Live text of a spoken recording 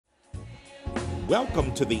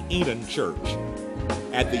Welcome to the Enon Church.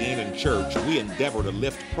 At the Enon Church, we endeavor to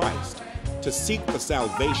lift Christ, to seek the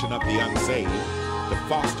salvation of the unsaved, to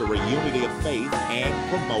foster a unity of faith, and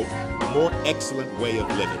promote a more excellent way of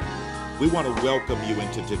living. We want to welcome you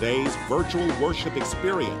into today's virtual worship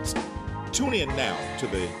experience. Tune in now to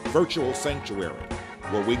the virtual sanctuary,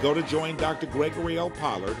 where we go to join Dr. Gregory L.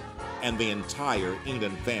 Pollard and the entire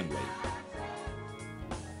Enon family.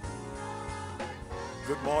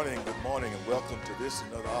 Good morning, and welcome to this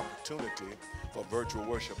another opportunity for virtual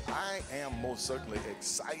worship. I am most certainly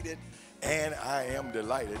excited and I am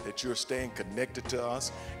delighted that you're staying connected to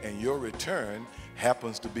us and your return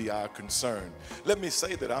happens to be our concern. Let me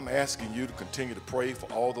say that I'm asking you to continue to pray for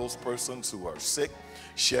all those persons who are sick,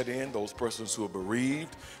 shut in, those persons who are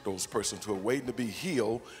bereaved, those persons who are waiting to be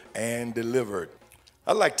healed and delivered.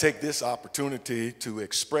 I'd like to take this opportunity to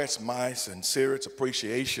express my sincerest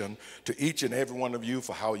appreciation to each and every one of you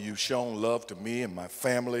for how you've shown love to me and my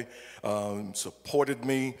family, supported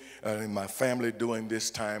me and my family during this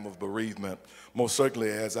time of bereavement. Most certainly,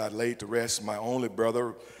 as I laid to rest my only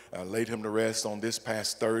brother, I laid him to rest on this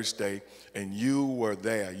past Thursday, and you were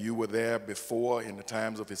there. You were there before in the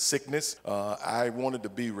times of his sickness. I wanted to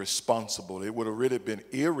be responsible. It would have really been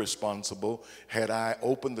irresponsible had I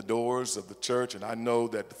opened the doors of the church, and I know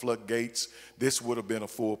that the floodgates, this would have been a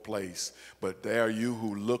full place. But there are you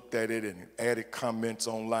who looked at it and added comments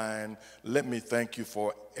online. Let me thank you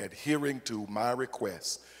for adhering to my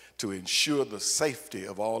request to ensure the safety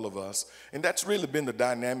of all of us. And that's really been the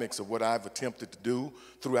dynamics of what I've attempted to do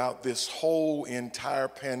throughout this whole entire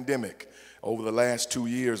pandemic. Over the last 2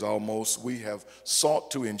 years almost, we have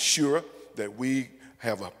sought to ensure that we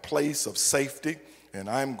have a place of safety. And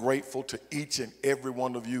I'm grateful to each and every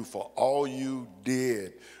one of you for all you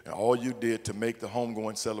did and all you did to make the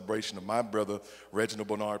homegoing celebration of my brother, Reginald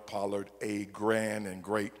Bernard Pollard, a grand and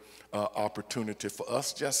great opportunity for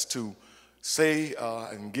us just to say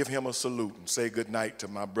and give him a salute and say good night to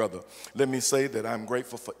my brother. Let me say that I'm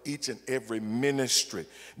grateful for each and every ministry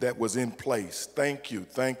that was in place. Thank you,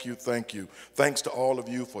 thank you, thank you. Thanks to all of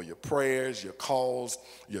you for your prayers, your calls,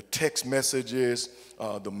 your text messages,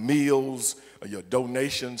 the meals, your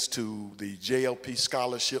donations to the JLP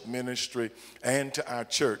Scholarship Ministry and to our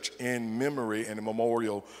church in memory and in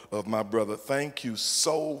memorial of my brother. Thank you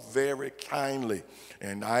so very kindly,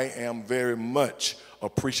 and I am very much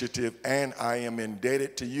appreciative, and I am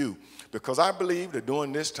indebted to you because I believe that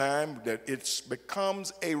during this time that it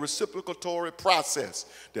becomes a reciprocatory process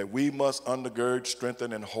that we must undergird,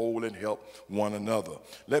 strengthen, and hold and help one another.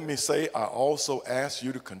 Let me say I also ask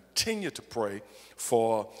you to continue to pray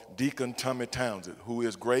for Deacon Tommy Townsend, who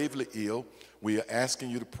is gravely ill. We are asking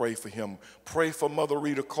you to pray for him. Pray for Mother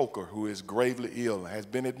Rita Coker, who is gravely ill and has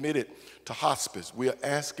been admitted to hospice. We are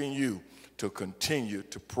asking you to continue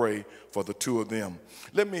to pray for the two of them.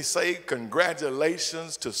 Let me say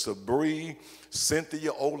congratulations to Sabree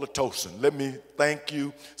Cynthia Olatoson. Let me thank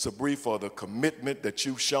you, Sabree, for the commitment that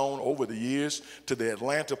you've shown over the years to the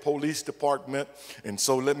Atlanta Police Department. And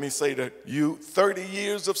so let me say that you, 30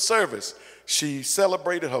 years of service. She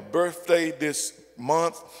celebrated her birthday this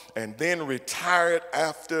month and then retired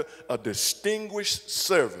after a distinguished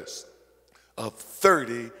service of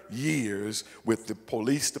 30 years with the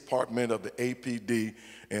police department of the APD.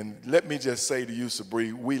 And let me just say to you,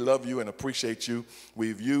 Sabree, we love you and appreciate you.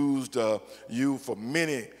 We've used you for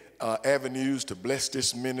many avenues to bless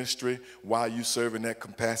this ministry while you serve in that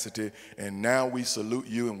capacity. And now we salute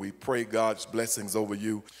you and we pray God's blessings over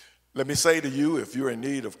you. Let me say to you, if you're in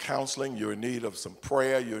need of counseling, you're in need of some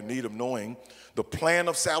prayer, you're in need of knowing the plan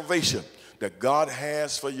of salvation that God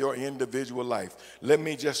has for your individual life, let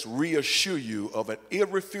me just reassure you of an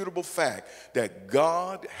irrefutable fact that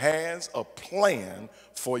God has a plan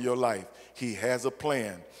for your life. He has a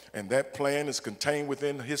plan, and that plan is contained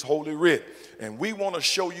within his holy writ. And we want to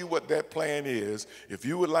show you what that plan is. If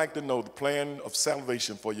you would like to know the plan of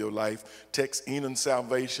salvation for your life, text Enon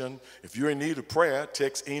Salvation. If you're in need of prayer,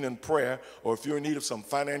 text Enon Prayer. Or if you're in need of some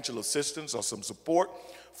financial assistance or some support,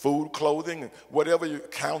 food, clothing, whatever you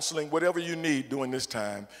counseling, whatever you need during this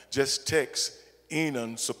time, just text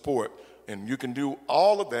Enon Support. And you can do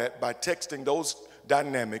all of that by texting those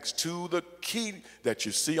dynamics to the key that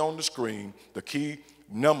you see on the screen, the key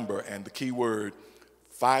number and the key word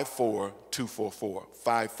 54244,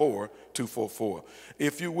 54244.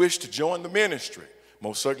 If you wish to join the ministry,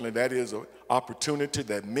 most certainly that is an opportunity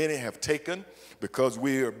that many have taken because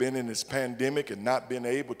we have been in this pandemic and not been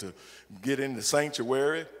able to get in the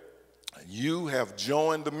sanctuary. You have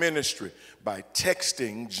joined the ministry by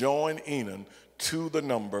texting Join Enon to the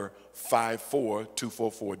number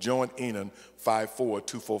 54244. Join Enon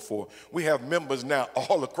 54244. We have members now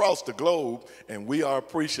all across the globe, and we are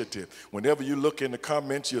appreciative. Whenever you look in the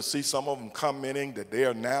comments, you'll see some of them commenting that they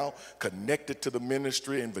are now connected to the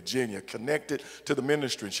ministry in Virginia, connected to the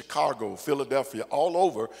ministry in Chicago, Philadelphia, all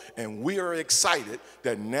over, and we are excited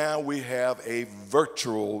that now we have a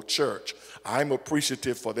virtual church. I'm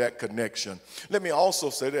appreciative for that connection. Let me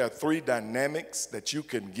also say there are 3 dynamics that you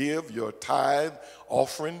can give: your tithe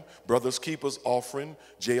offering, Brothers Keepers offering,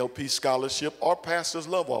 JLP scholarship, or Pastor's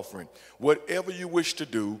Love offering. Whatever you wish to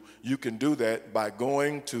do, you can do that by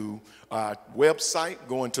going to our website,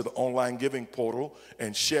 going to the online giving portal,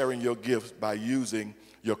 and sharing your gifts by using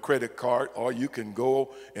your credit card, or you can go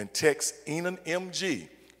and text Enon MG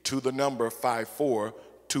to the number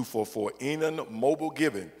 54244. Enon Mobile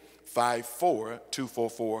Giving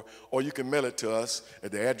 54244, or you can mail it to us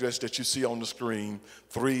at the address that you see on the screen,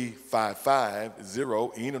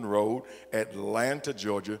 3550 Enon Road, Atlanta,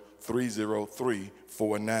 Georgia,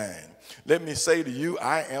 30349. Let me say to you,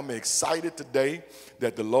 I am excited today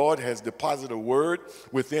that the Lord has deposited a word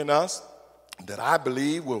within us that I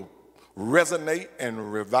believe will resonate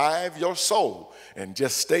and revive your soul. And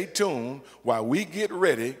just stay tuned while we get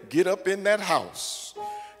ready. Get up in that house.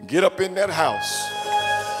 Get up in that house.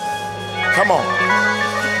 Come on.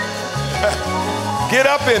 Get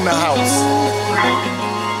up in the house.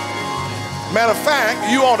 Matter of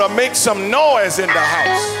fact, you ought to make some noise in the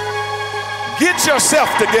house. Get yourself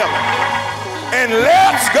together and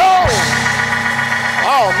let's go.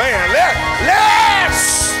 Oh man,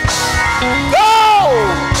 let's go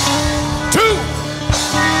to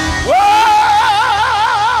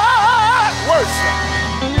worship.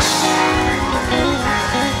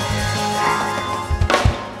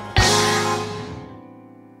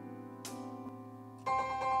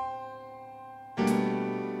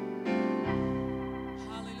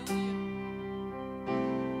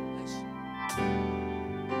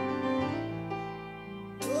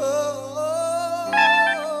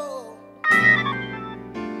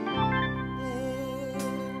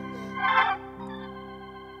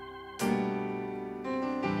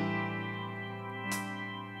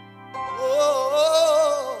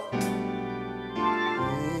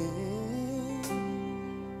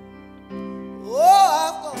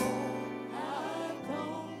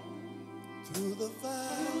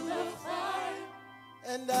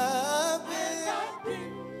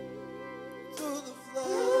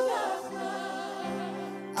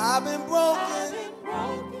 I've been broken.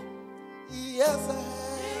 Yes, I have.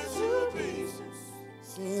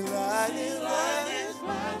 Seen lightning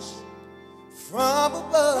flash from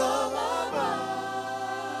above.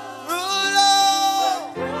 Through it all,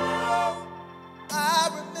 I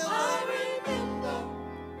remember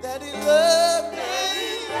that He loved me,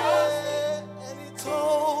 and He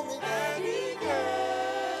told me that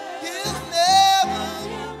He'll never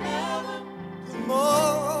put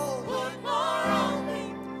more on me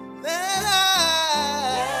than I.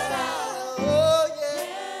 Oh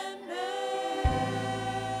yeah.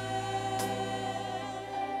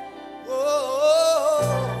 Oh,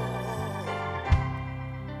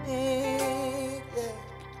 yeah.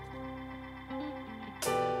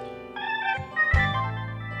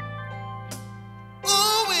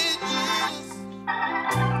 Ooh, with Jesus.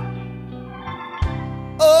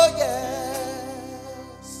 Oh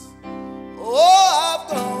yes.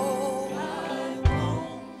 Oh,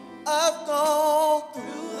 I've gone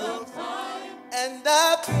through the fire, and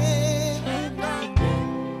I've been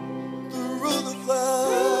through the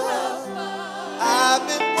flood. I've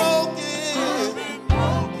been broken.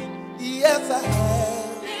 Yes, I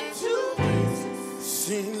have.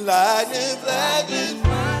 Seen lightning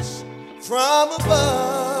flash from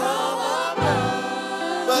above.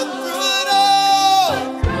 But through it all,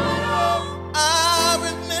 I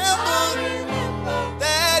remember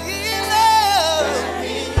that He loved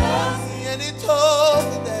me, and He told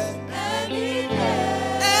me that, and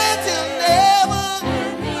He'll never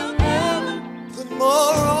put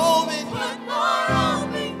more on me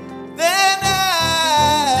than I.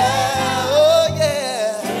 Oh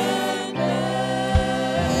yeah.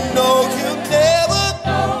 No, He'll never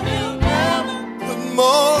put more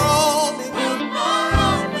on me.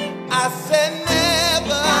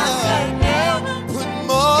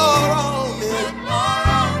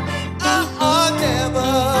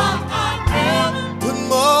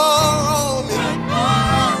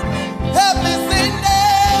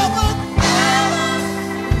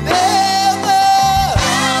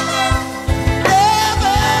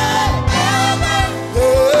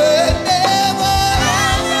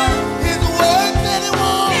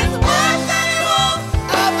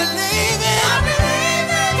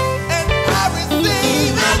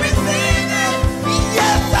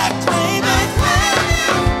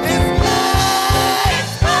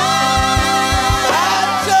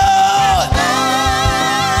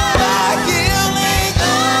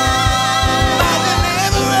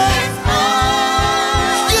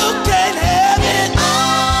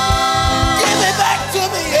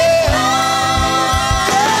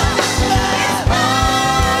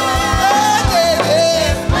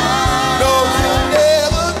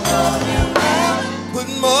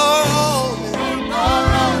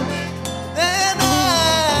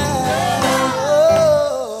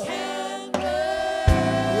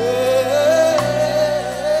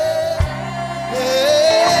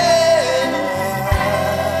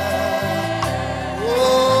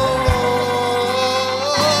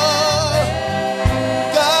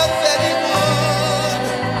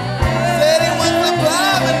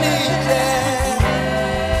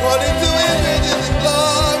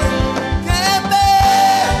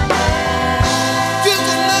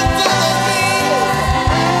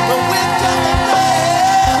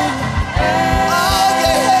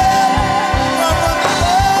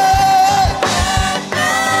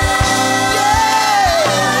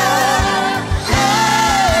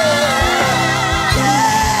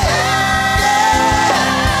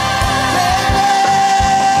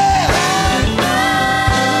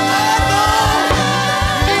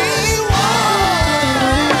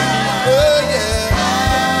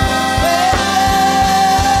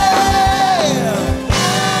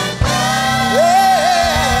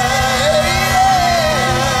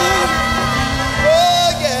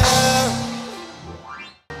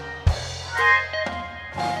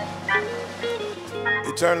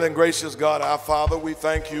 Eternal and gracious God, our Father, we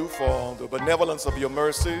thank you for the benevolence of your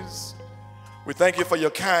mercies. We thank you for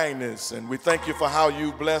your kindness, and we thank you for how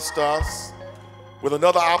you blessed us with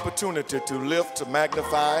another opportunity to lift, to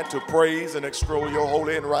magnify, to praise, and extol your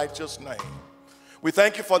holy and righteous name. We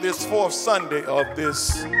thank you for this fourth Sunday of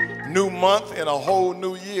this new month and a whole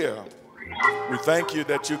new year. We thank you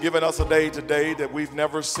that you've given us a day today that we've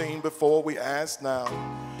never seen before. We ask now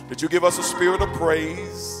that you give us a spirit of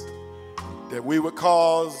praise, that we would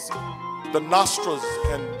cause the nostrils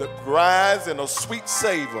and the rise in a sweet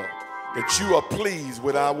savor, that you are pleased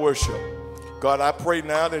with our worship. God, I pray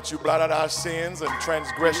now that you blot out our sins and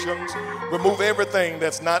transgressions, remove everything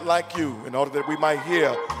that's not like you in order that we might hear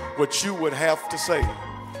what you would have to say.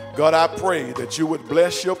 God, I pray that you would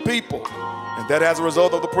bless your people, and that as a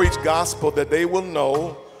result of the preached gospel, that they will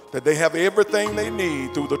know that they have everything they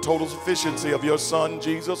need through the total sufficiency of your Son,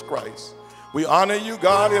 Jesus Christ. We honor you,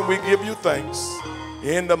 God, and we give you thanks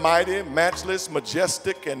in the mighty, matchless,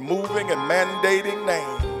 majestic, and moving and mandating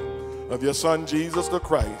name of your Son, Jesus the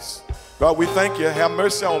Christ. God, we thank you. Have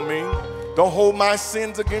mercy on me. Don't hold my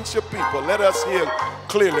sins against your people. Let us hear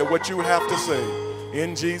clearly what you have to say.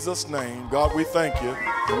 In Jesus' name, God, we thank you.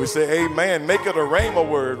 And we say amen. Make it a rhema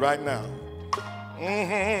word right now.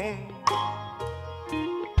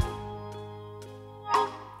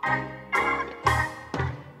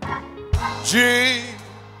 Jesus,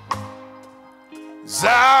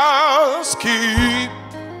 keep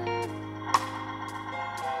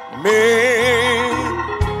me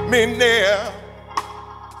near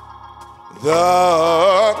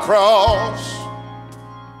the cross.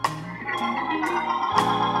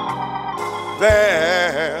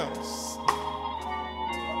 There's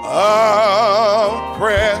a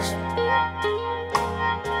precious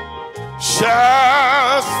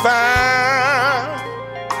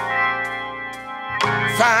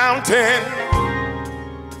fountain,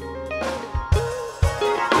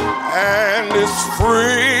 and it's freedom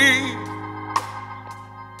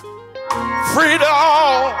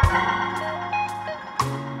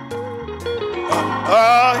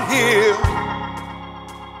here.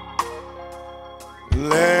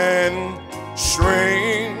 Land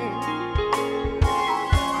stream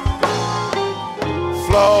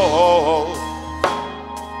flow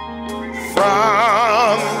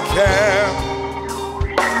from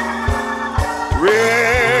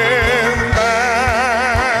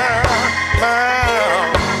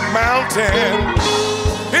mountain.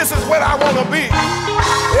 This is what I want to be.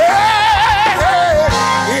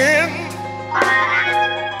 In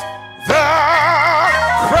the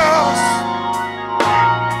cross.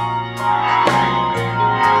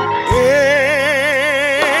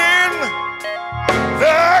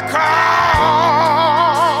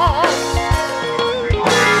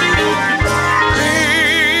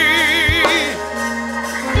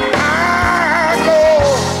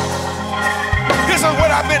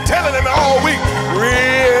 Telling him all week,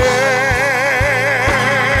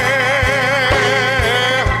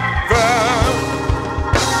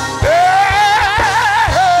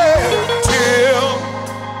 till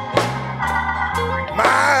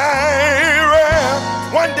my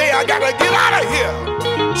rest. One day I gotta get out of here.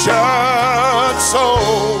 Just so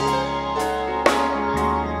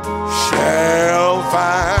shall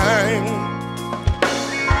find.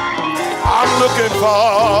 I'm looking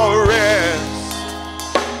for rest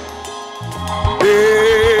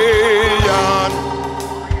beyond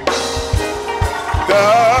the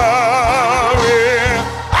river.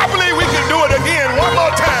 I believe we can do it again one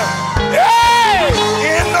more time. Hey!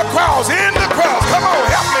 In the cross, in the cross. Come on,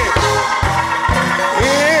 help me.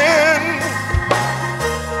 In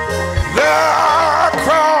the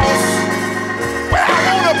cross, where I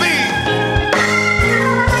want to be.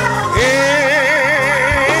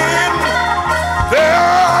 In the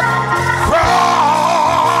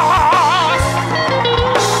cross.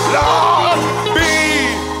 Lord, be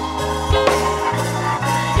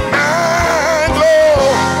my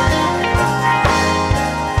glory.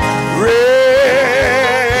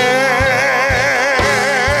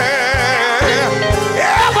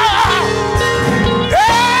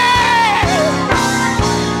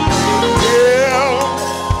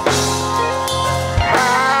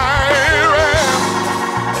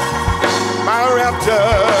 My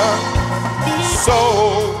rapture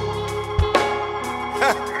soul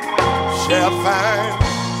shall find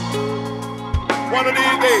one of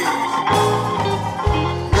these days.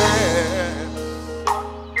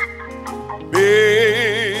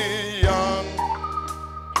 Beyond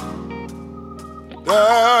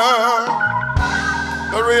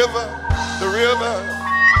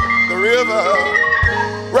the river.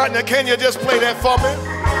 Right now, can you just play that for me?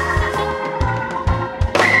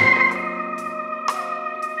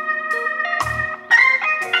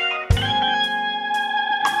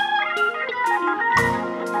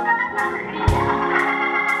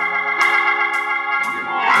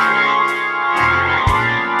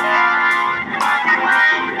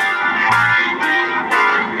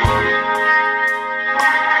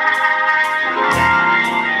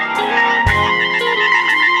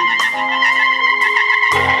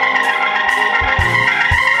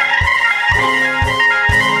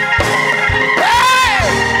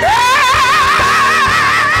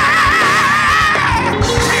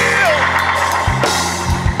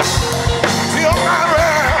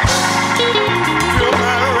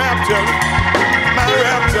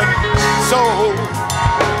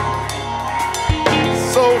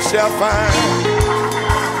 shall find.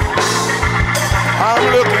 I'm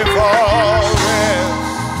looking for rest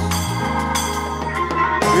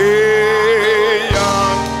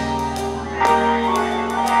beyond the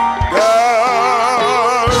river.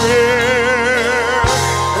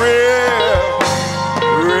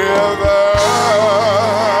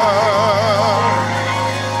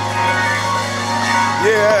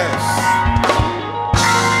 Yes.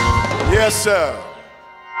 Yes, sir.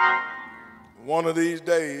 One of these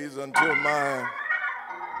days, until my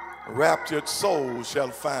raptured soul shall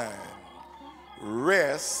find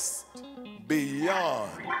rest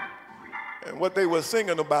beyond. And what they were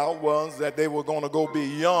singing about was that they were going to go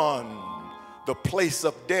beyond the place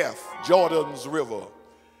of death, Jordan's river.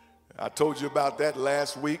 I told you about that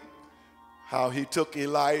last week, how he took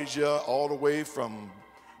Elijah all the way from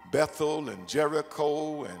Bethel and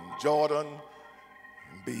Jericho and Jordan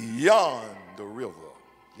beyond the river.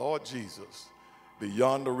 Lord Jesus,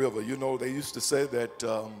 beyond the river. You know, they used to say that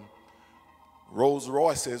Rolls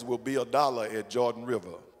Royces will be $1 at Jordan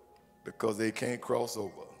River because they can't cross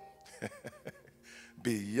over.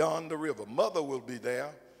 Beyond the river. Mother will be there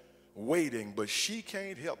waiting, but she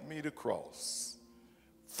can't help me to cross.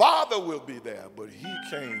 Father will be there, but he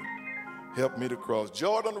can't help me to cross.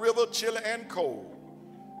 Jordan River, chilly and cold.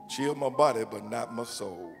 Chill my body, but not my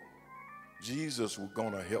soul. Jesus was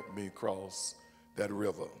going to help me cross that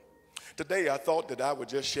river. Today, I thought that I would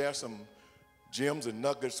just share some gems and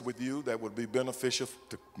nuggets with you that would be beneficial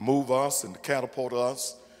to move us and to catapult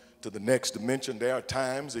us to the next dimension. There are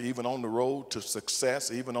times, even on the road to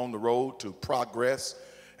success, even on the road to progress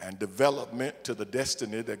and development to the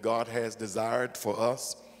destiny that God has desired for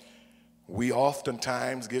us, we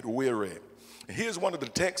oftentimes get weary. Here's one of the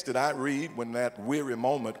texts that I read when that weary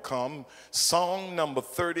moment comes. Song number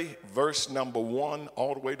 30, verse number 1,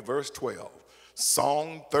 all the way to verse 12.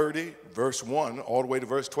 Song 30, verse 1, all the way to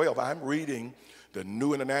verse 12. I'm reading the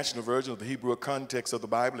New International Version of the Hebrew context of the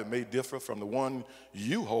Bible. It may differ from the one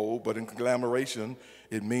you hold, but in conglomeration,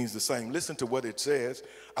 it means the same. Listen to what it says.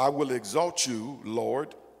 I will exalt you,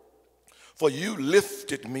 Lord, for you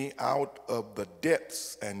lifted me out of the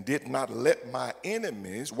depths and did not let my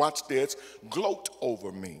enemies, watch this, gloat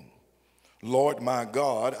over me. Lord my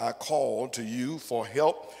God, I called to you for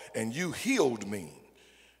help, and you healed me.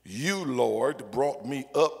 You, Lord, brought me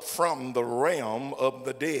up from the realm of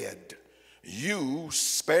the dead. You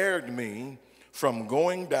spared me from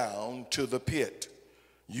going down to the pit.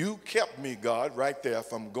 You kept me, God, right there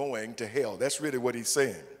from going to hell. That's really what he's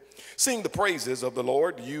saying. Sing the praises of the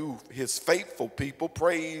Lord, you, his faithful people,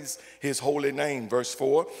 praise his holy name. Verse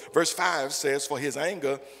 4. Verse 5 says, for his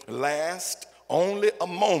anger lasts only a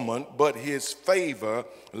moment, but his favor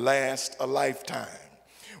lasts a lifetime.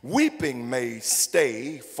 Weeping may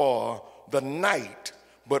stay for the night,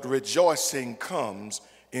 but rejoicing comes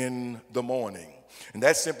in the morning. And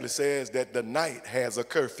that simply says that the night has a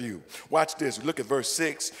curfew. Watch this. Look at verse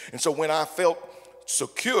 6. And so when I felt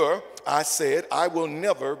secure, I said, I will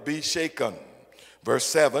never be shaken. Verse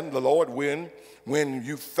 7, the Lord, when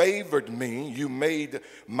you favored me, you made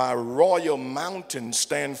my royal mountain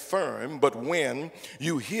stand firm. But when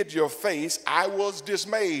you hid your face, I was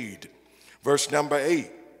dismayed. Verse number 8,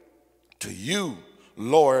 to you,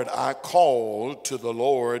 Lord, I called to the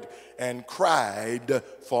Lord and cried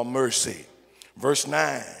for mercy. Verse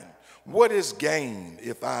 9, what is gain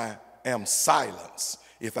if I am silenced?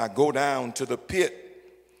 If I go down to the pit,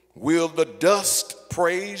 will the dust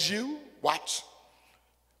praise you? Watch.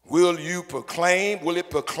 Will it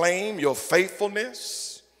proclaim your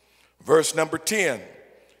faithfulness? Verse number 10,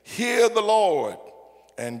 hear the Lord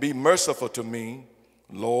and be merciful to me,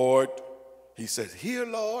 Lord. He says, hear,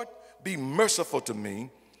 Lord, be merciful to me,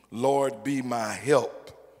 Lord, be my help.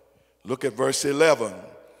 Look at verse 11.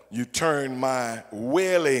 You turn my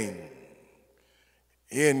wailing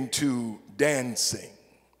into dancing.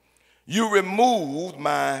 You removed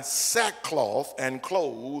my sackcloth and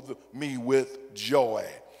clothed me with joy.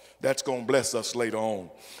 That's going to bless us later on.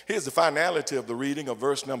 Here's the finality of the reading of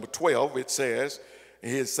verse number 12. It says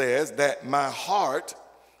that my heart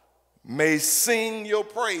may sing your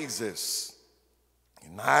praises,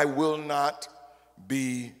 and I will not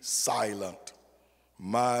be silent.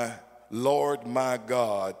 My Lord, my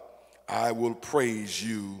God, I will praise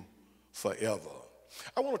you forever.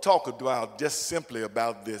 I want to talk about just simply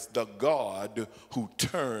about this, the God who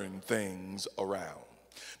turned things around.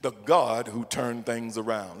 The God who turned things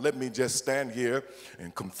around. Let me just stand here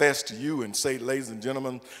and confess to you and say, ladies and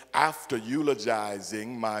gentlemen, after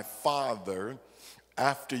eulogizing my father,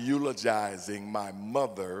 after eulogizing my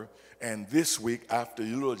mother, and this week after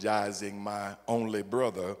eulogizing my only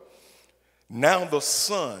brother, Now the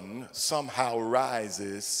sun somehow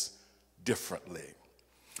rises differently.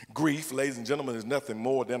 Grief, ladies and gentlemen, is nothing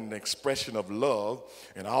more than an expression of love,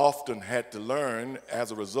 and I often had to learn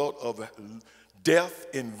as a result of death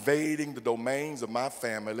invading the domains of my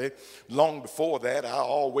family. Long before that, I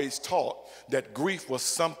always taught that grief was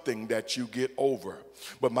something that you get over.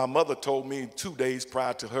 But my mother told me 2 days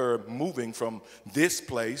prior to her moving from this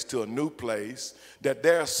place to a new place that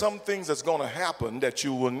there are some things that's going to happen that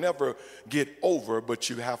you will never get over, but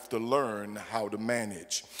you have to learn how to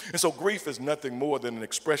manage. And so grief is nothing more than an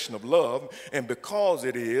expression of love. And because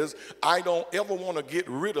it is, I don't ever want to get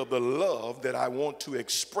rid of the love that I want to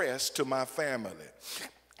express to my family.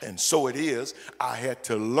 And so it is, I had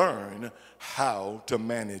to learn how to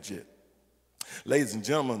manage it. Ladies and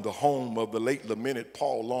gentlemen, the home of the late lamented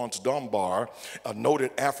Paul Laurence Dunbar, a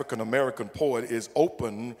noted African-American poet, is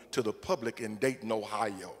open to the public in Dayton,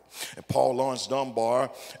 Ohio. And Paul Laurence Dunbar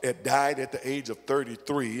died at the age of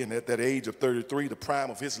 33, and at that age of 33, the prime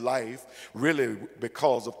of his life, really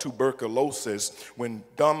because of tuberculosis. When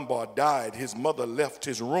Dunbar died, his mother left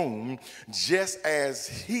his room just as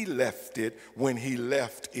he left it when he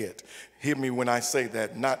left it. Hear me when I say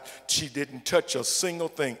that. Not, she didn't touch a single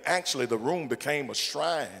thing. Actually, the room became a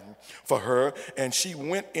shrine for her, and she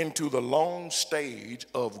went into the long stage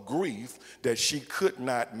of grief that she could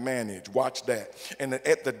not manage. Watch that. And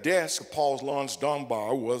at the desk of Paul Laurence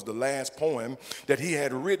Dunbar was the last poem that he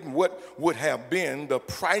had written, what would have been the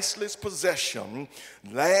priceless possession.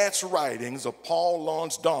 Last writings of Paul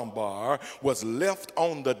Laurence Dunbar was left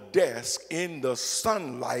on the desk in the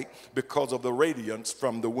sunlight because of the radiance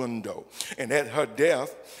from the window. And at her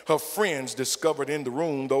death, her friends discovered in the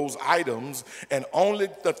room those items, and only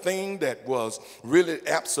the thing that was really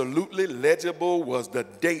absolutely legible was the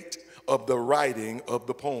date of the writing of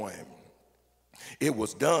the poem. It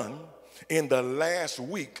was done in the last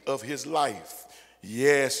week of his life.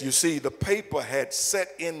 Yes, you see, the paper had sat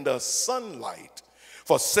in the sunlight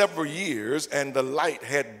for several years, and the light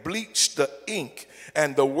had bleached the ink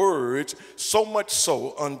and the words, so much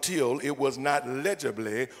so until it was not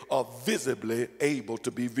legibly or visibly able to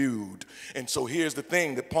be viewed. And so here's the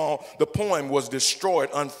thing, the poem was destroyed,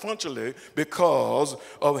 unfortunately, because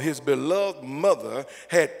of his beloved mother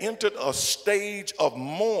had entered a stage of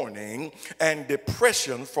mourning and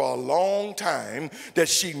depression for a long time that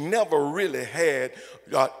she never really had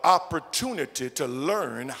opportunity to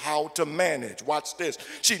learn how to manage. Watch this.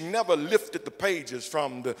 She never lifted the pages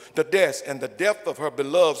from the desk, and the death of her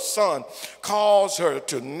beloved son caused her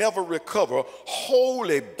to never recover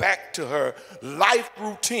wholly back to her life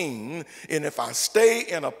routine. And if I stay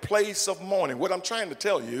in a place of mourning, what I'm trying to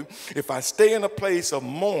tell you, if I stay in a place of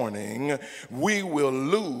mourning, we will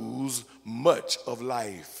lose much of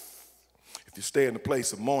life. If you stay in the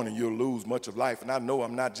place of mourning, you'll lose much of life. And I know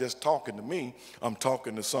I'm not just talking to me, I'm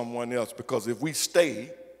talking to someone else. Because if we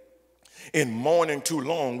stay in mourning too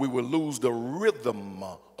long, we will lose the rhythm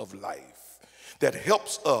of life that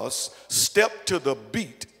helps us step to the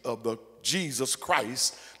beat of the Jesus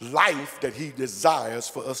Christ life that he desires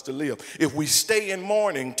for us to live. If we stay in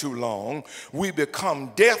mourning too long, we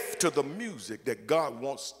become deaf to the music that God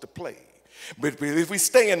wants to play. But if we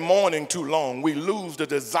stay in mourning too long, we lose the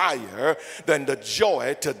desire, then the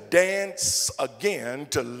joy to dance again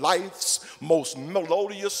to life's most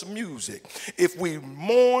melodious music. If we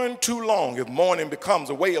mourn too long, if mourning becomes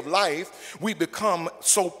a way of life, we become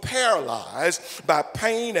so paralyzed by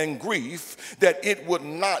pain and grief that it would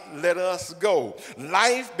not let us go.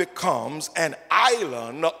 Life becomes an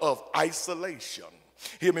island of isolation.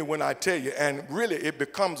 Hear me when I tell you, and really it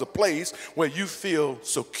becomes a place where you feel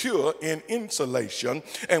secure in insulation,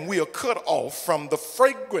 and we are cut off from the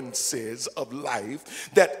fragrances of life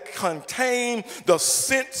that contain the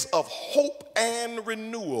sense of hope and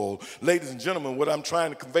renewal. Ladies and gentlemen, what I'm trying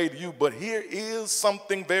to convey to you, but here is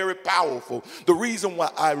something very powerful. The reason why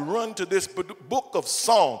I run to this book of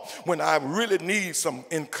Psalms when I really need some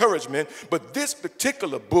encouragement, but this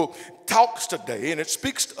particular book talks today, and it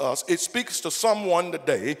speaks to us, it speaks to someone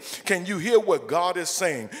today. Can you hear what God is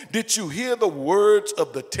saying? Did you hear the words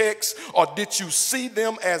of the text, or did you see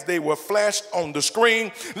them as they were flashed on the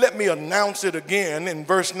screen? Let me announce it again in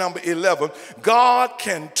verse number 11. God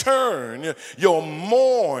can turn your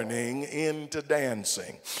mourning into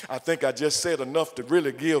dancing. I think I just said enough to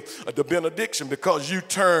really give the benediction, because you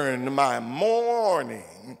turned my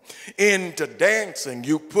mourning into dancing.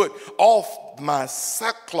 You put off my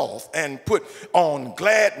sackcloth and put on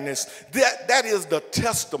gladness. That is the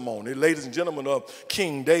testimony, ladies and gentlemen, of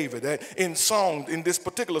King David. That in this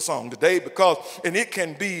particular song today, and it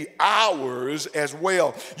can be ours as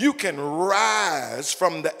well. You can rise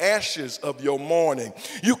from the ashes of your mourning.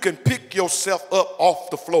 You can pick yourself up off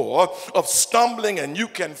the floor of stumbling, and you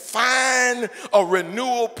can find a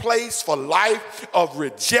renewal place for life of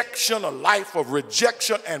rejection. A life of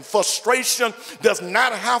rejection and frustration does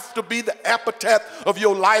not have to be the epitaph of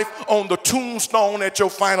your life on the tombstone at your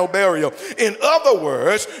final burial. In other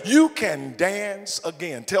words, you can dance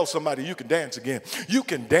again. Tell somebody you can dance again. You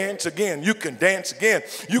can dance again. You can dance again.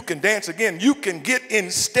 You can dance again. You can get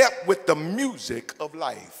in step with the music of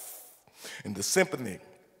life. And the symphony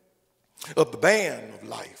of the band of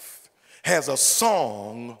life has a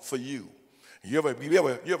song for you. You ever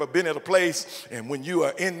been at a place, and when you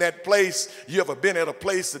are in that place, you ever been at a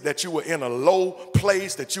place that you were in a low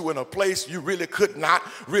place, that you were in a place you really could not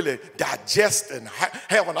really digest and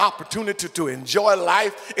have an opportunity to enjoy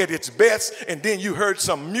life at its best, and then you heard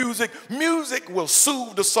some music. Music will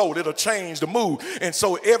soothe the soul. It'll change the mood. And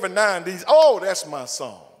so every now and then, oh, that's my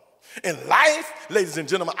song. In life, ladies and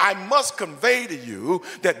gentlemen, I must convey to you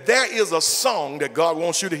that there is a song that God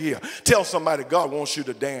wants you to hear. Tell somebody God wants you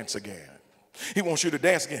to dance again. He wants you to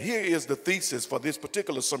dance again. Here is the thesis for this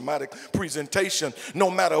particular sermonic presentation.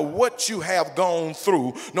 No matter what you have gone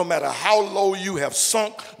through, no matter how low you have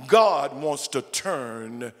sunk, God wants to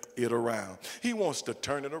turn it around. He wants to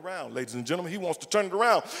turn it around, ladies and gentlemen. He wants to turn it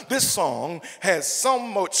around. This song has so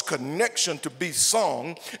much connection to be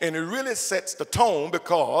sung, and it really sets the tone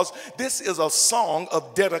because this is a song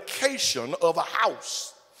of dedication of a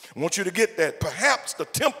house. I want you to get that. Perhaps the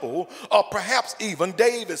temple, or perhaps even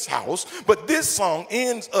David's house. But this song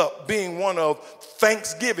ends up being one of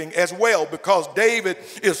thanksgiving as well, because David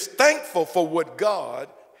is thankful for what God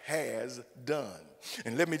has done.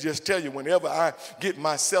 And let me just tell you, whenever I get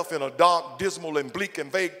myself in a dark, dismal, and bleak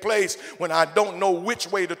and vague place, when I don't know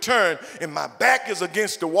which way to turn and my back is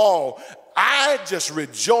against the wall, I just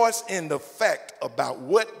rejoice in the fact about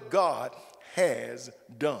what God has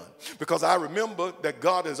done. Because I remember that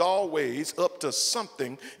God is always up to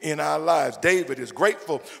something in our lives. David is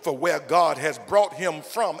grateful for where God has brought him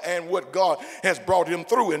from and what God has brought him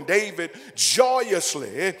through. And David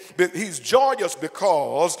he's joyous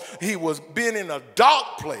because he was been in a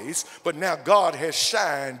dark place, but now God has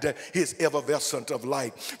shined his effervescent of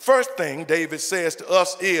light. First thing David says to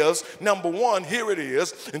us is, number one, here it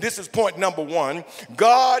is, and this is point number one.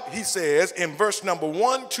 God, he says in verse number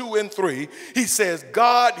 1, 2, and 3, he says,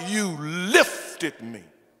 God, you lifted me.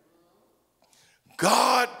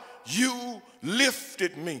 God, you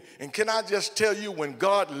lifted me. And can I just tell you, when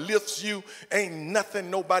God lifts you, ain't nothing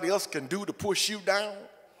nobody else can do to push you down.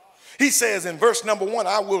 He says in verse number 1,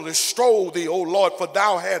 I will extol thee, O Lord, for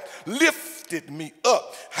thou hast lifted me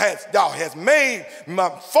up. Thou hast made my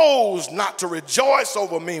foes not to rejoice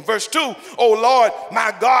over me. Verse 2, O Lord,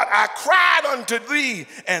 my God, I cried unto thee,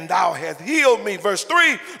 and thou hast healed me. Verse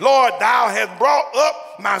 3, Lord, thou hast brought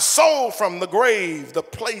up my soul from the grave, the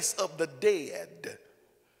place of the dead.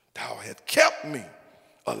 Thou hast kept me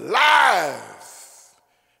alive,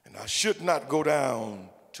 and I should not go down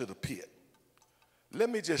to the pit. Let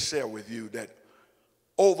me just share with you that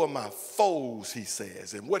over my foes, he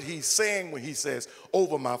says. And what he's saying when he says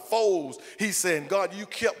over my foes, he's saying, God, you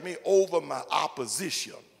kept me over my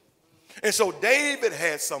opposition. And so David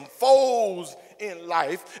had some foes in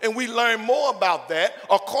life, and we learn more about that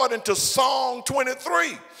according to Psalm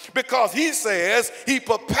 23, because he says, he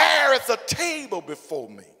prepareth a table before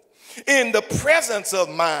me in the presence of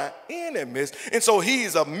my enemies. And so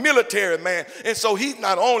he's a military man. And so he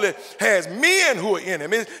not only has men who are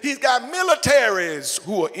enemies, he's got militaries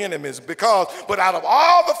who are enemies. But out of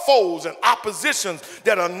all the foes and oppositions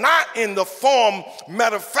that are not in the form,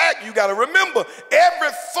 matter of fact, you got to remember, every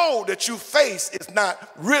foe that you face is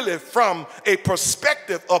not really from a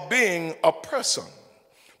perspective of being a person.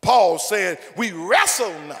 Paul said, we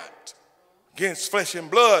wrestle not against flesh and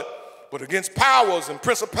blood, but against powers and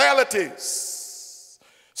principalities.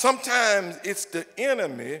 Sometimes it's the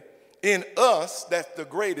enemy in us that's the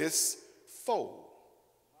greatest foe.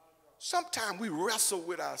 Sometimes we wrestle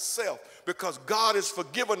with ourselves because God has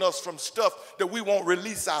forgiven us from stuff that we won't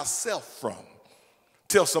release ourselves from.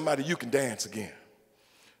 Tell somebody you can dance again.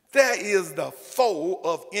 There is the foe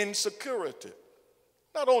of insecurity.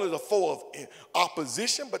 Not only the foe of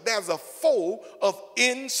opposition, but there's a foe of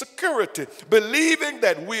insecurity, believing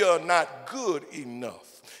that we are not good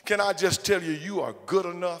enough. Can I just tell you, you are good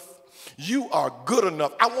enough? You are good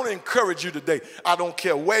enough. I want to encourage you today. I don't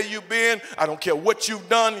care where you've been. I don't care what you've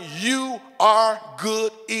done. You are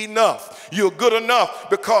good enough. You're good enough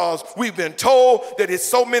because we've been told that it's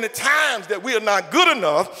so many times that we are not good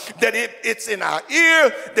enough that it's in our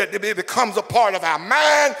ear, that it becomes a part of our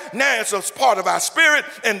mind. Now it's a part of our spirit,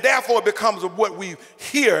 and therefore it becomes what we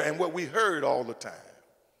hear and what we heard all the time.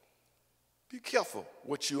 Be careful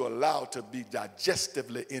what you allow to be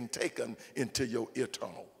digestively intaken into your ear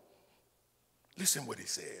tunnel. Listen what he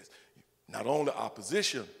says. Not only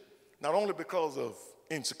opposition, not only because of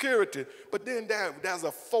insecurity, but then there's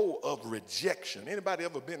a foe of rejection. Anybody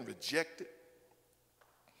ever been rejected?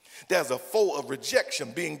 There's a foe of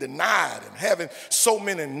rejection, being denied and having so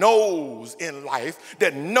many no's in life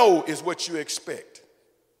that no is what you expect.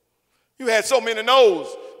 You had so many no's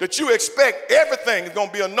that you expect everything is going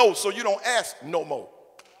to be a no, so you don't ask no more.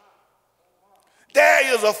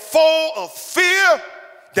 There is a foe of fear.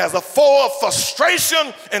 There's a foe of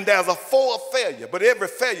frustration, and there's a foe of failure. But every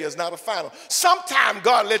failure is not a final. Sometimes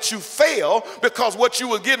God lets you fail because what you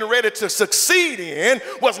were getting ready to succeed in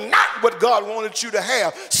was not what God wanted you to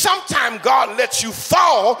have. Sometimes God lets you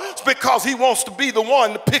fall because he wants to be the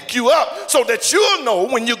one to pick you up so that you'll know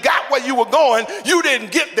when you got where you were going, you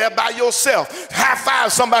didn't get there by yourself. High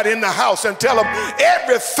five somebody in the house and tell them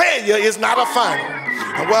every failure is not a final.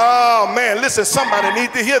 Well, man, listen, somebody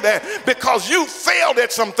needs to hear that, because you failed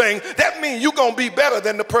at something. That means you're going to be better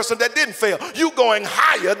than the person that didn't fail. You're going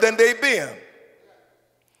higher than they've been.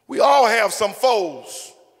 We all have some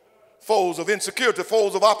foes. Foes of insecurity,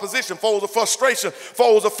 foes of opposition, foes of frustration,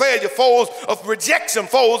 foes of failure, foes of rejection,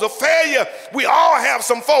 foes of failure. We all have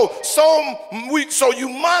some foes. So you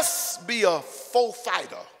must be a foe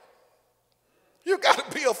fighter. You got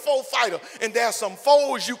to be a foe fighter. And there are some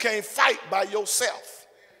foes you can't fight by yourself.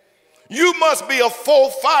 You must be a foe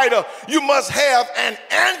fighter. You must have an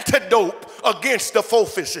antidote against the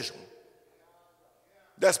foe-fishism.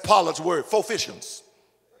 That's Pollard's word, foe-fissions.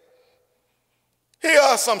 Here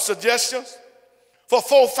are some suggestions for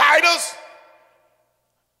foe fighters.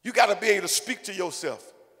 You got to be able to speak to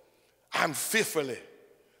yourself. I'm fearfully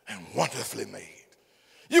and wonderfully made.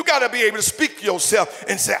 You got to be able to speak to yourself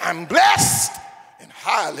and say, I'm blessed and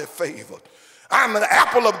highly favored. I'm an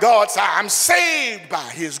apple of God's eye. I'm saved by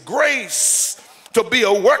his grace to be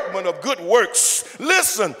a workman of good works.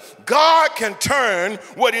 Listen, God can turn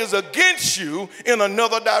what is against you in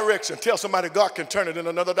another direction. Tell somebody God can turn it in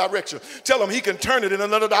another direction. Tell them he can turn it in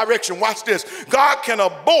another direction. Watch this. God can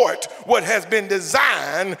abort what has been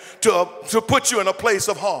designed to put you in a place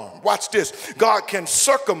of harm. Watch this. God can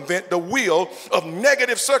circumvent the will of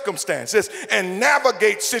negative circumstances and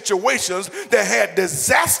navigate situations that had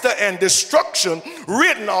disaster and destruction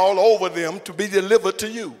written all over them to be delivered to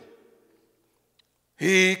you.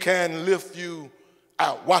 He can lift you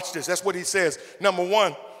out. Watch this. That's what he says. Number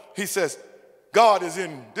one, he says, God is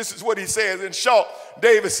in, this is what he says in short.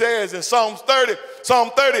 David says in Psalm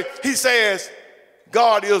 30, he says,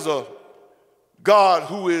 God is a God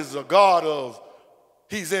who is a God of,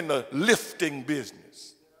 he's in the lifting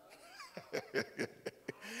business.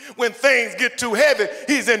 When things get too heavy,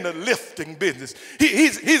 he's in the lifting business.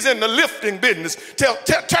 He's in the lifting business.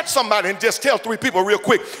 Touch somebody and just tell 3 people real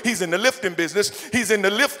quick. He's in the lifting business. He's in the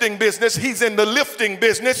lifting business. He's in the lifting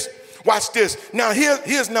business. Watch this. Now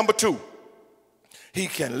here's number 2. He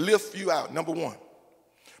can lift you out, number 1.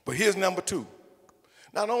 But here's number 2.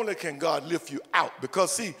 Not only can God lift you out,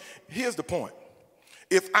 because see, here's the point.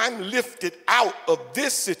 If I'm lifted out of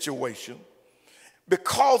this situation,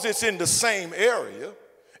 because it's in the same area,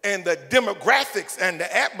 and the demographics and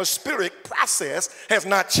the atmospheric process has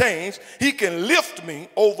not changed, he can lift me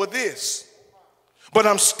over this. But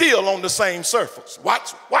I'm still on the same surface.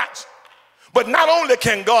 Watch. But not only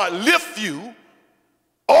can God lift you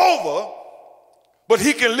over, but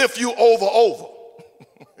he can lift you over.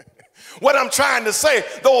 What I'm trying to say,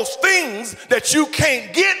 those things that you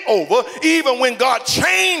can't get over, even when God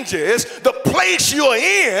changes the place you're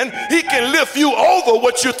in, he can lift you over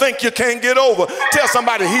what you think you can't get over. Tell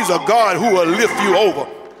somebody he's a God who will lift you over.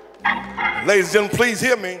 Ladies and gentlemen, please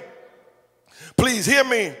hear me. Please hear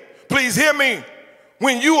me. Please hear me.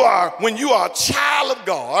 When you are a child of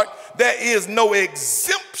God, there is no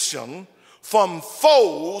exemption from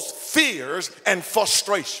foes, fears, and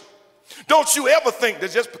frustration. Don't you ever think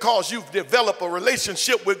that just because you've developed a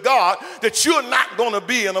relationship with God that you're not going to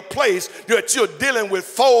be in a place that you're dealing with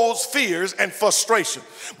foes, fears, and frustration.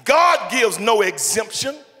 God gives no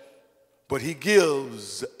exemption, but he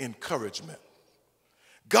gives encouragement.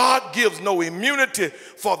 God gives no immunity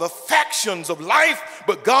for the factions of life,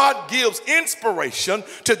 but God gives inspiration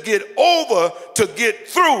to get over, to get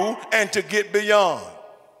through, and to get beyond.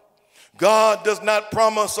 God does not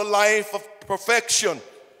promise a life of perfection,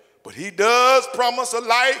 but he does promise a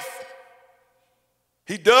life.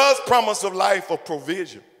 He does promise a life of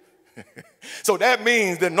provision. So that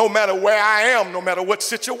means that no matter where I am, no matter what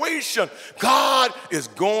situation, God is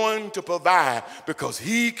going to provide because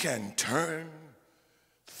he can turn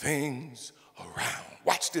things around.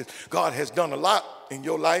 Watch this. God has done a lot in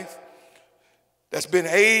your life that's been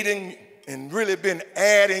aiding and really been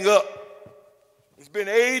adding up. It's been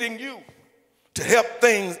aiding you to help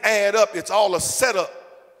things add up. It's all a setup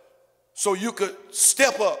so you could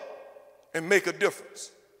step up and make a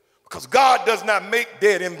difference. Because God does not make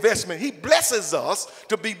dead investment. He blesses us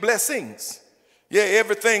to be blessings. Yeah,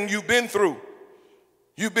 everything you've been through,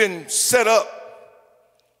 you've been set up.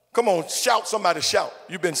 Come on, shout, somebody shout.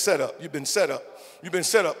 You've been set up. You've been set up. You've been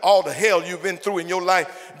set up. All the hell you've been through in your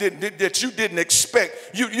life that you didn't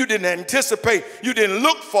expect, you didn't anticipate, you didn't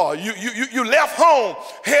look for. You left home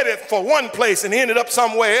headed for one place and ended up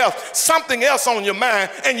somewhere else, something else on your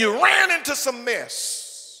mind, and you ran into some mess.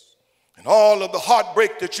 And all of the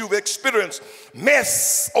heartbreak that you've experienced,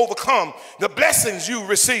 mess overcome, the blessings you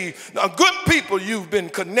receive, the good people you've been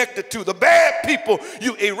connected to, the bad people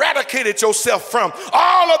you eradicated yourself from,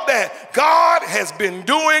 all of that, God has been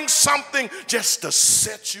doing something just to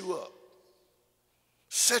set you up.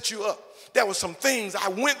 Set you up. There were some things I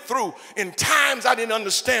went through in times I didn't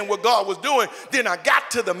understand what God was doing. Then I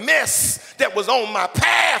got to the mess that was on my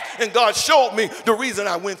path, and God showed me the reason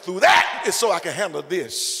I went through that is so I can handle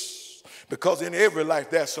this. Because in every life,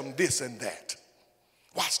 there's some this and that.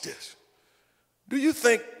 Watch this. Do you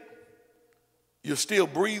think you're still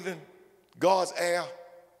breathing God's air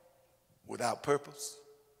without purpose?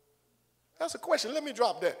 That's a question. Let me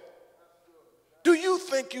drop that. Do you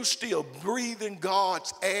think you're still breathing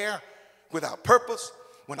God's air without purpose?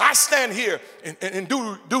 When I stand here and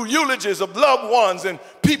do eulogies of loved ones and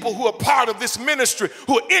people who are part of this ministry,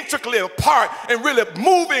 who are intricately a part and really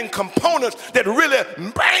moving components that really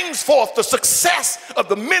brings forth the success of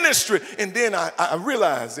the ministry, and then I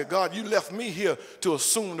realize that, God, you left me here to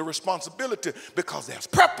assume the responsibility because there's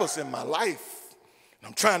purpose in my life.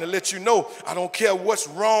 I'm trying to let you know, I don't care what's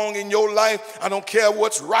wrong in your life. I don't care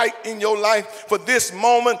what's right in your life. For this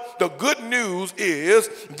moment, the good news is,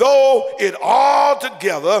 though it all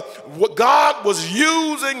together, what God was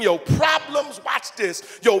using your problems, watch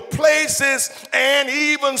this, your places, and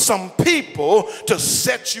even some people to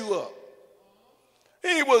set you up.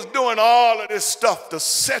 He was doing all of this stuff to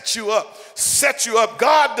set you up, set you up.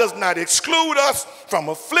 God does not exclude us from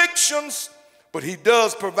afflictions, but he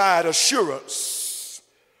does provide assurance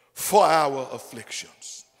for our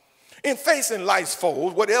afflictions. In facing life's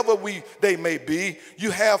foes, whatever they may be,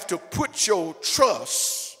 you have to put your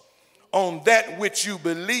trust on that which you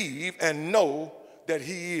believe and know that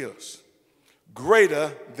he is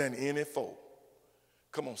greater than any foe.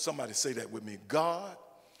 Come on, somebody say that with me. God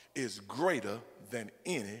is greater than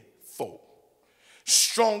any foe,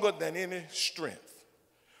 stronger than any strength,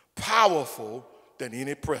 powerful than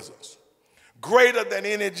any presence, greater than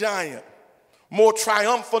any giant, more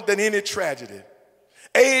triumphant than any tragedy,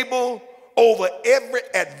 able over every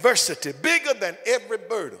adversity, bigger than every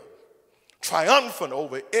burden, triumphant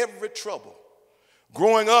over every trouble.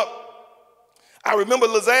 Growing up, I remember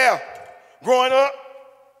Lazare growing up,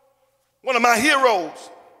 one of my heroes.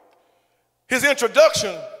 His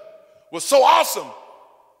introduction was so awesome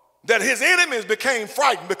that his enemies became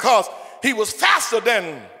frightened because he was faster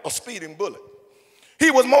than a speeding bullet. He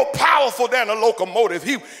was more powerful than a locomotive.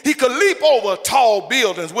 He could leap over tall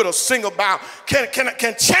buildings with a single bound,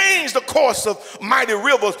 can change the course of mighty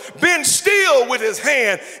rivers, bend still with his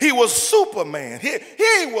hand. He was Superman.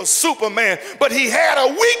 He was Superman, but he had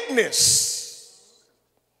a weakness.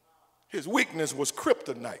 His weakness was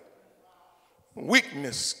kryptonite.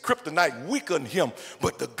 Weakness, kryptonite weakened him.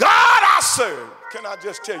 But the God I serve, can I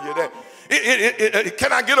just tell you that?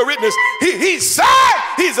 Can I get a witness? He said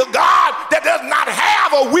he's a God that does not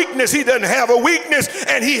have a weakness. He doesn't have a weakness,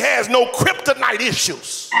 and he has no kryptonite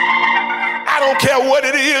issues. I don't care what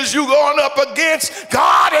it is you're going up against.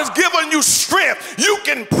 God has given you strength. You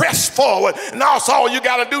can press forward, and that's all you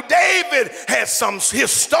got to do. David had some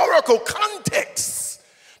historical context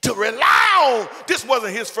to rely on. This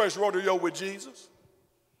wasn't his first rodeo with Jesus.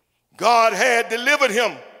 God had delivered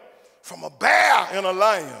him from a bear and a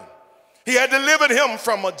lion. He had delivered him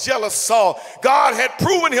from a jealous Saul. God had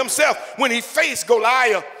proven himself when he faced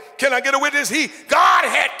Goliath Can I get a witness? God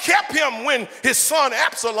had kept him when his son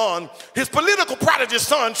Absalom, his political prodigy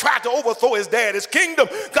son, tried to overthrow his dad's kingdom.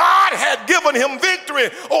 God had given him victory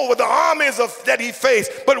over the armies that he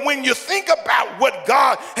faced. But when you think about what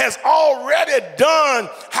God has already done,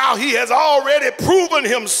 how he has already proven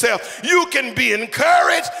himself, you can be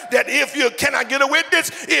encouraged that can I get a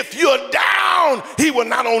witness? If you're down, he will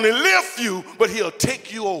not only lift you, but he'll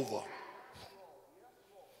take you over.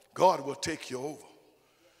 God will take you over.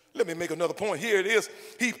 Let me make another point. Here it is.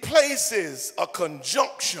 He places a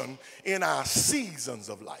conjunction in our seasons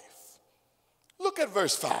of life. Look at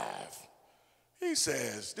verse 5. He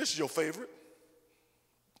says, this is your favorite.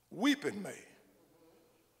 Weeping may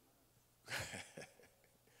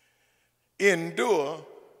endure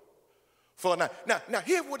for a night. Now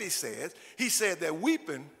hear what he says. He said that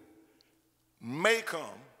weeping may come,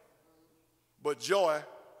 but joy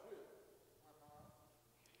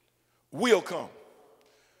will come.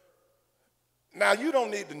 Now, you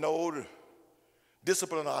don't need to know the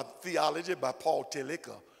discipline of theology by Paul Tillich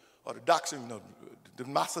or the doctrine of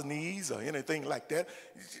Demosthenes or anything like that.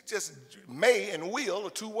 Just may and will are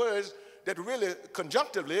two words that really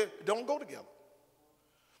conjunctively don't go together.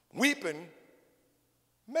 Weeping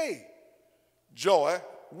may, joy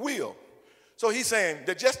will. So he's saying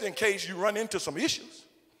that just in case you run into some issues,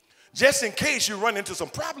 just in case you run into some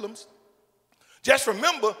problems, just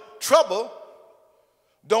remember, trouble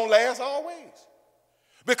don't last always.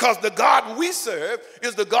 Because the God we serve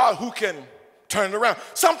is the God who can turn it around.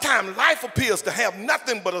 Sometimes life appears to have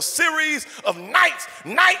nothing but a series of nights.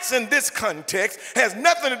 Nights in this context has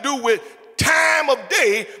nothing to do with time of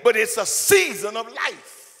day, but it's a season of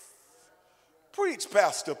life. Preach,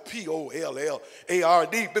 Pastor Pollard,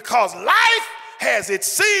 because life has its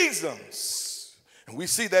seasons. And we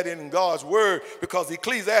see that in God's word because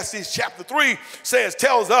Ecclesiastes chapter 3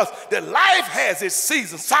 tells us that life has its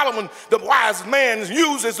seasons. Solomon, the wise man,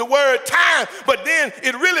 uses the word time, but then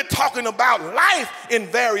it really talking about life in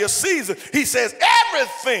various seasons. He says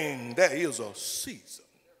everything there is a season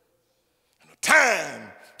and a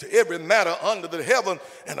time to every matter under the heaven,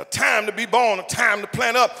 and a time to be born, a time to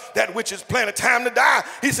plant up that which is planted, a time to die.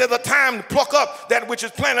 He says a time to pluck up that which is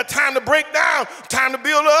planted, a time to break down, time to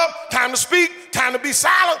build up, time to speak, time to be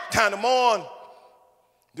silent, time to mourn.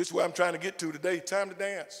 This is where I'm trying to get to today, time to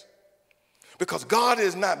dance. Because God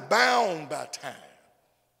is not bound by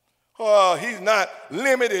time. He's not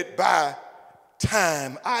limited by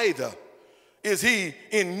time either. Is he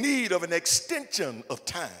in need of an extension of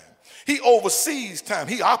time? He oversees time.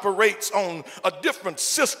 He operates on a different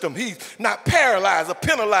system. He's not paralyzed or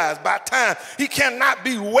penalized by time. He cannot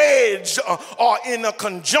be wedged or in a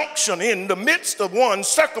conjunction in the midst of one's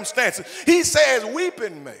circumstances. He says,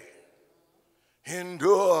 weeping may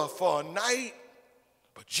endure for a night,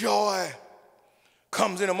 but joy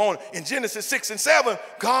comes in the morning. In Genesis 6 and 7,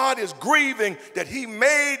 God is grieving that he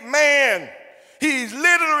made man. He's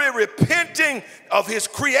literally repenting of his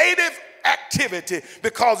creative activity,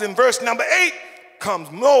 because in verse number 8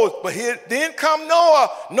 comes Noah, then come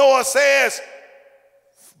Noah. Noah says,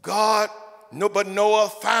 but Noah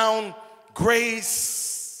found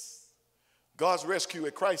grace. God's rescue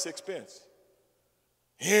at Christ's expense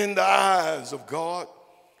in the eyes of God.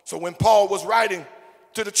 So when Paul was writing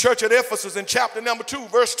to the church at Ephesus in chapter number 2,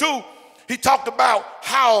 verse 2, he talked about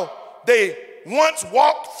how they once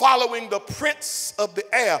walked following the prince of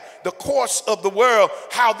the air, the course of the world,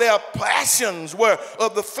 how their passions were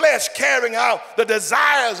of the flesh, carrying out the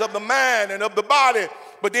desires of the mind and of the body.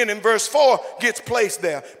 But then in verse 4 gets placed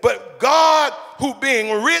there. But God, who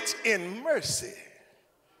being rich in mercy,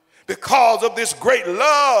 because of this great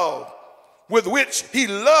love with which he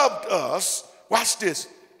loved us, watch this.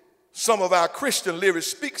 Some of our Christian lyrics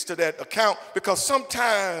speaks to that account, because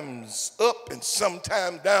sometimes up and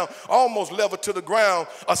sometimes down, almost level to the ground,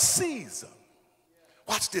 a season.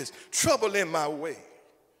 Watch this. Trouble in my way.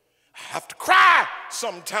 I have to cry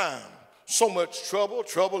sometimes. So much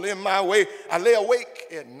trouble in my way. I lay awake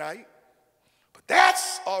at night. But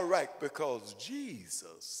that's all right, because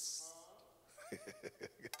Jesus,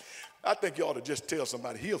 I think you ought to just tell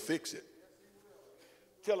somebody, he'll fix it.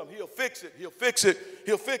 Tell him he'll fix it, he'll fix it,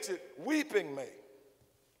 he'll fix it. Weeping may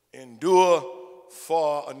endure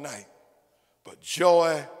for a night, but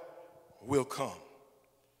joy will come.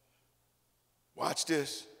 Watch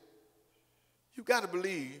this. You got to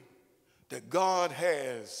believe that God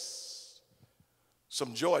has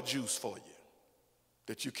some joy juice for you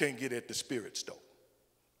that you can't get at the spirit store.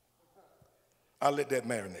 I'll let that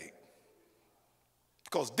marinate.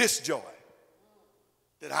 Because this joy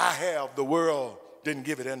that I have, the world didn't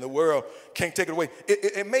give it, and the world can't take it away.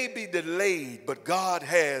 It may be delayed, but God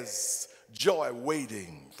has joy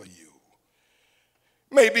waiting for you.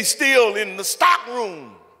 Maybe still in the stock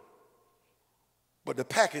room, but the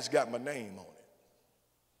package got my name on it.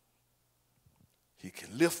 He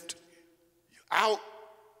can lift you out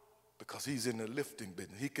because he's in the lifting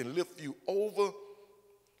business. He can lift you over.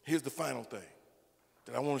 Here's the final thing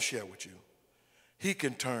that I want to share with you. He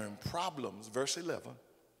can turn problems, verse 11,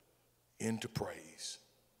 into praise.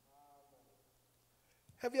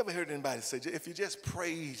 Have you ever heard anybody say, if you just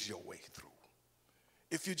praise your way through,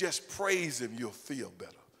 if you just praise him, you'll feel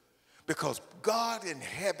better? Because God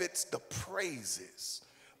inhabits the praises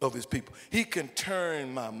of his people. He can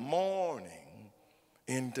turn my mourning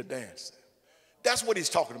into dancing. That's what he's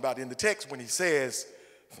talking about in the text when he says,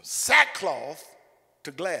 from sackcloth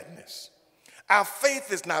to gladness. Our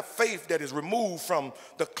faith is not faith that is removed from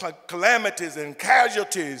the calamities and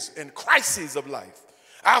casualties and crises of life.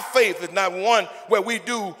 Our faith is not one where we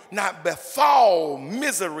do not befall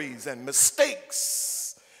miseries and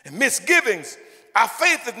mistakes and misgivings. Our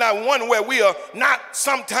faith is not one where we are not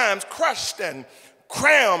sometimes crushed and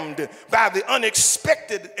crammed by the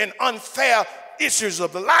unexpected and unfair issues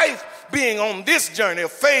of life. Being on this journey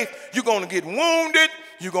of faith, you're going to get wounded,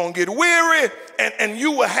 you're going to get weary, and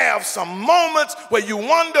you will have some moments where you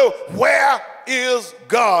wonder, where is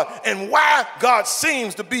God? And why God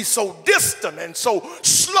seems to be so distant and so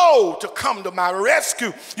slow to come to my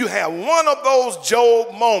rescue. You have one of those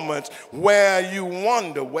Job moments where you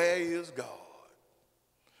wonder, where is God?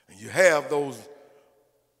 And you have those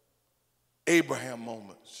Abraham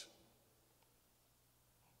moments.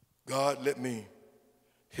 God, let me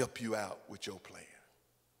help you out with your plan.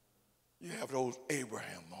 You have those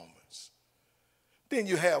Abraham moments. Then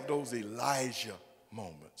you have those Elijah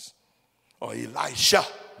moments or Elisha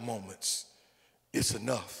moments. It's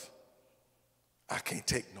enough. I can't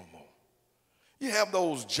take no more. You have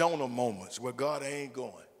those Jonah moments where God, I ain't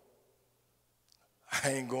going.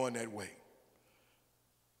 I ain't going that way.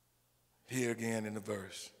 Here again in the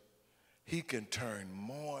verse, he can turn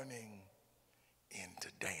mourning into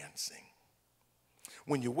dancing.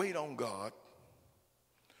 When you wait on God,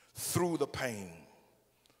 through the pain,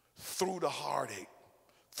 through the heartache,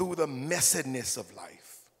 through the messiness of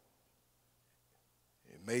life,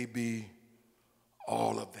 it may be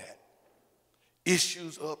all of that.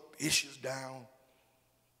 Issues up, issues down.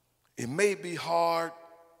 It may be hard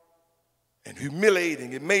and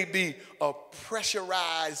humiliating. It may be a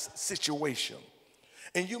pressurized situation.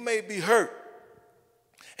 And you may be hurt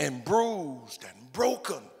and bruised and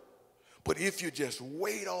broken. But if you just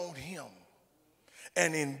wait on him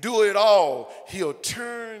and endure it all, he'll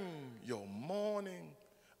turn your mourning,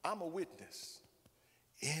 I'm a witness,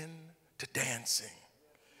 into dancing.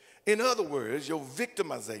 In other words, your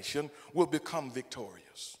victimization will become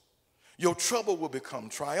victorious. Your trouble will become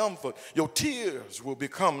triumphant. Your tears will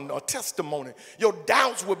become a testimony. Your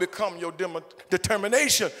doubts will become your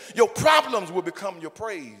determination. Your problems will become your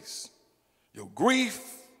praise. Your grief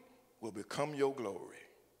will become your glory.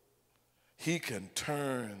 He can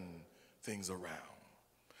turn things around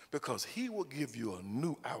because he will give you a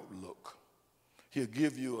new outlook. He'll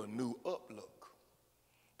give you a new uplook.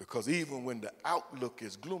 Because even when the outlook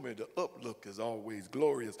is gloomy, the uplook is always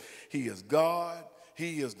glorious. He is God.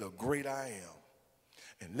 He is the great I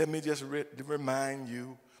am. And let me just remind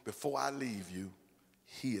you before I leave you,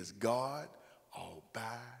 he is God all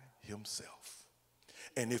by himself.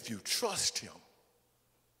 And if you trust him,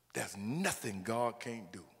 there's nothing God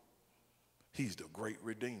can't do. He's the great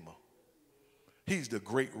redeemer. He's the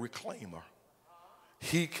great reclaimer.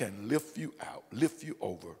 He can lift you out, lift you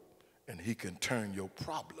over, and he can turn your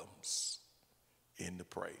problems into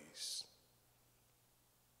praise.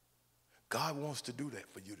 God wants to do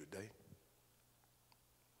that for you today.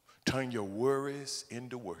 Turn your worries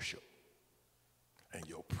into worship and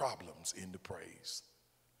your problems into praise.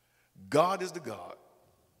 God is the God.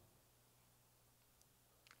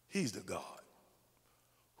 He's the God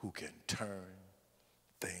who can turn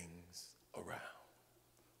things around.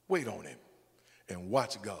 Wait on him and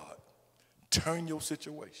watch God turn your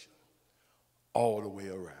situation all the way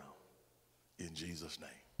around in Jesus' name.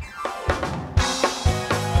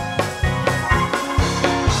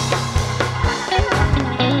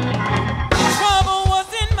 Trouble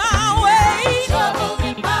was in my way. Trouble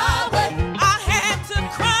in my way. I had to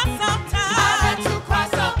cry sometimes. I had to cry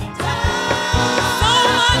sometimes. So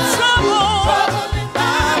much trouble. Trouble in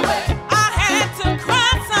my way. I had to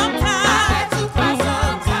cry sometimes. I had to cry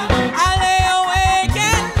sometimes. I lay awake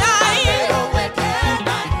at night. I lay awake at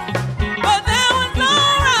night. But that was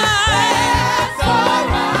alright. That's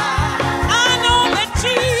alright. I know that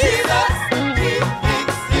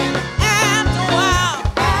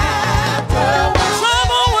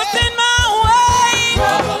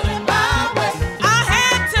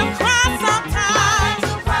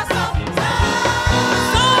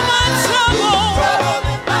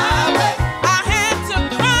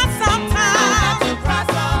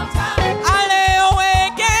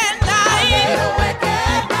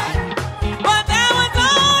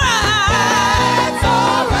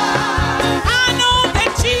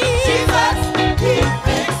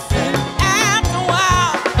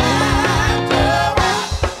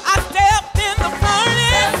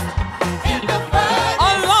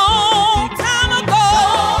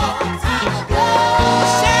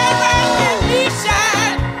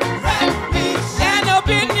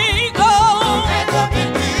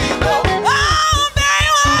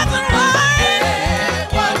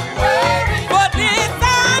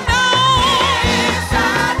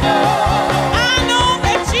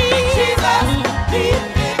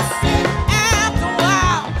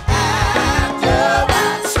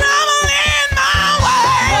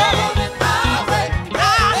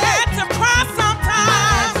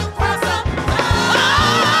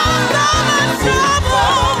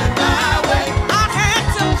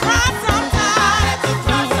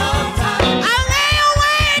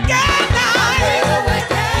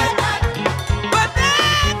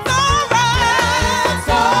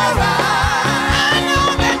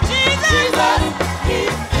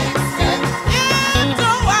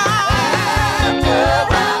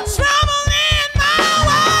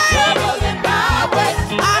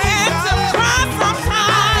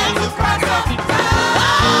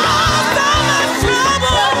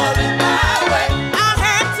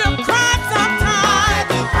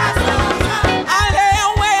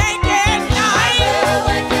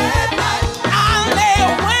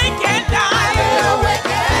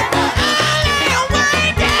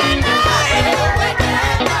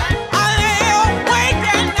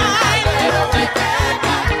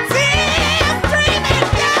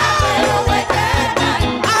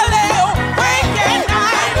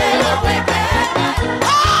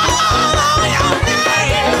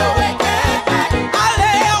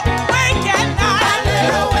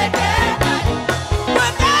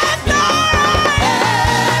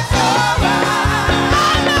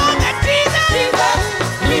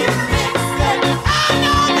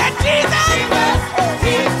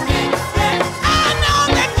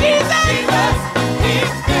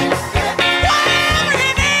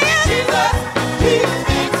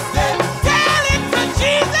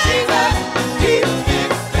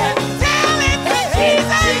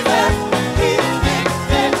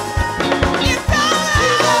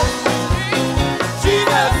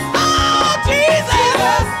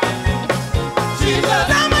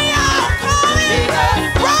Some of y'all call him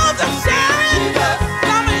Rose of Sharon.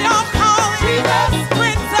 Some of y'all call him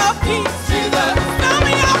Prince of Peace. Some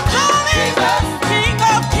of y'all call him King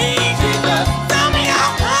of Kings. Some of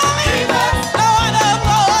y'all call him Lord of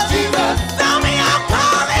Lords. Some of y'all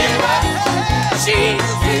call him Jesus.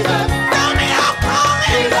 Some of y'all call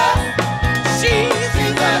him Jesus.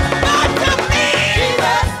 But to me,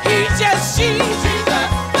 he's just Jesus.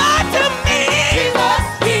 But to me,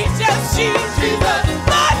 he's just Jesus.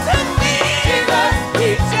 But to me,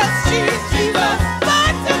 he's just Jesus.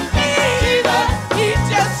 But to me, he's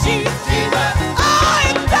just Jesus. Oh,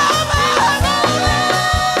 it's over.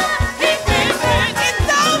 It's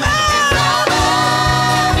over.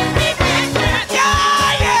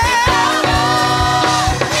 Yeah, yeah.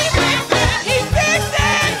 He's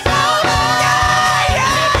fixing. Yeah,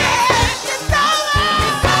 yeah. It's over.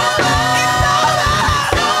 It's over.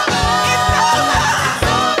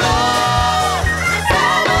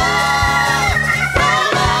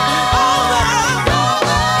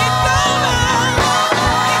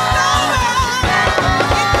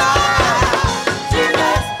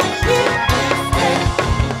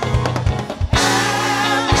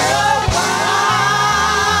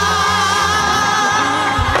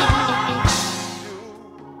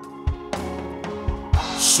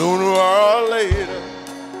 Sooner or later,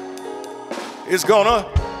 it's gonna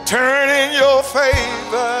turn in your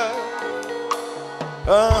favor.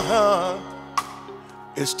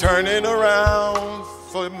 It's turning around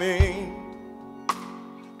for me.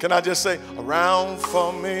 Can I just say, around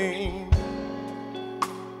for me?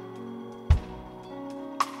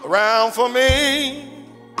 Around for me.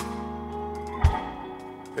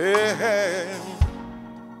 Yeah.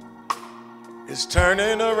 It's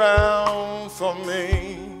turning around for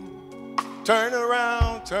me. Turn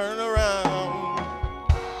around, turn around.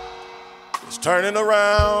 It's turning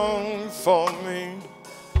around for me.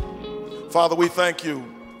 Father, we thank you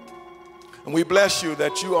and we bless you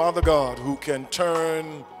that you are the God who can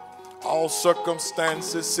turn all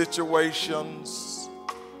circumstances, situations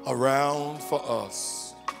around for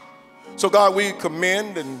us. So God, we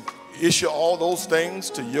commend and issue all those things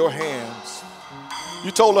to your hands. You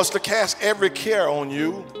told us to cast every care on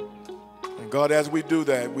you. And God, as we do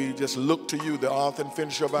that, we just look to you, the author and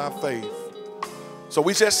finisher of our faith. So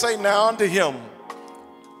we just say now unto him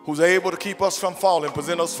who's able to keep us from falling,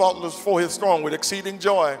 present us faultless before his throne with exceeding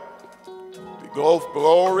joy,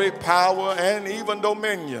 glory, power, and even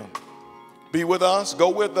dominion. Be with us, go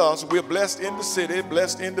with us. We're blessed in the city,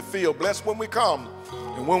 blessed in the field, blessed when we come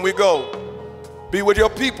and when we go. Be with your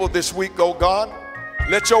people this week, oh God.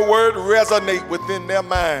 Let your word resonate within their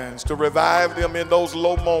minds to revive them in those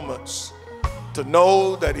low moments, to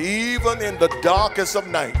know that even in the darkest of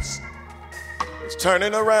nights, it's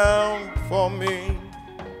turning around for me.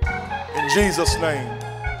 In Jesus' name,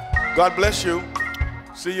 God bless you.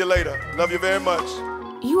 See you later. Love you very much.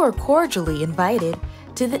 You are cordially invited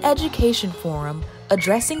to the Education Forum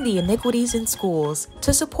addressing the iniquities in schools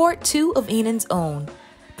to support two of Enon's own,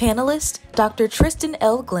 panelist Dr. Tristan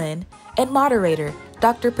L. Glenn and moderator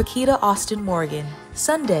Dr. Paquita Austin Morgan,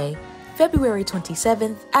 Sunday, February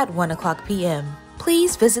 27th at 1 o'clock p.m.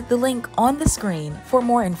 Please visit the link on the screen for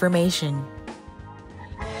more information.